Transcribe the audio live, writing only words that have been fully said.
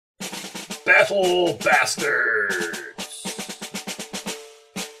Battle Bastards!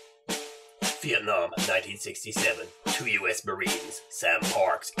 Vietnam, 1967. Two U.S. Marines, Sam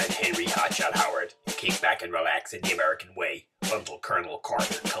Parks and Henry Hotshot Howard, kick back and relax in the American way until Colonel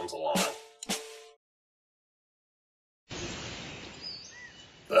Carter comes along.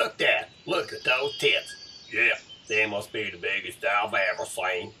 Fuck that. Look at those tits. Yeah, they must be the biggest I've ever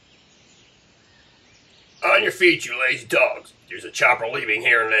seen. On your feet, you lazy dogs. There's a chopper leaving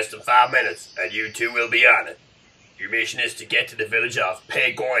here in less than 5 minutes, and you two will be on it. Your mission is to get to the village of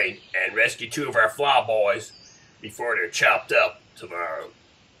Pegoin and rescue 2 of our fly boys before they're chopped up tomorrow.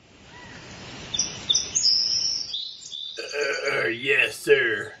 Yes,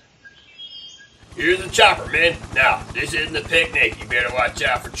 sir. Here's the chopper, men. Now, this isn't a picnic. You better watch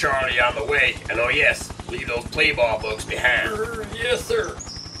out for Charlie on the way. And oh yes, leave those play ball books behind. Yes, sir.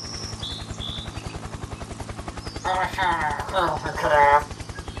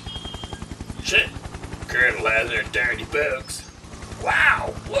 Shit. Colonel has their dirty books.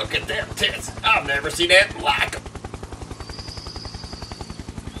 Wow, look at them tits. I've never seen anything like them.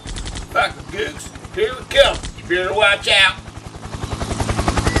 Fucking gooks, here we come. You better watch out.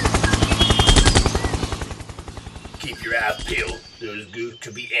 Keep your eyes peeled. Those gooks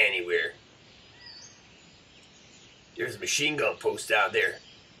could be anywhere. There's a machine gun post out there.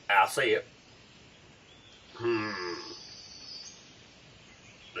 I'll see it.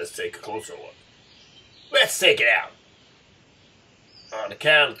 Let's take a closer look. Let's take it out. On the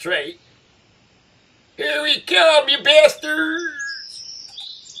count of 3. Here we come, you bastards!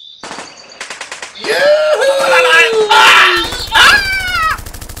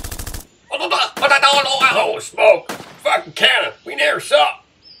 Oh, smoke! Fucking cannon! We never saw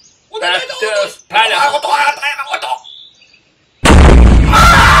it! That's just pineapple!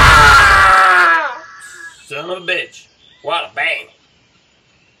 Son of a bitch! What a bang!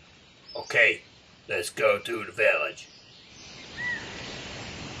 Okay, let's go to the village.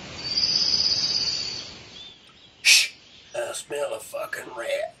 Shh! I smell a fucking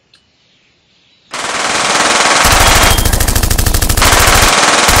rat.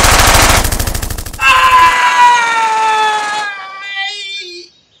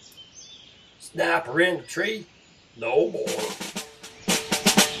 Sniper in the tree? No more.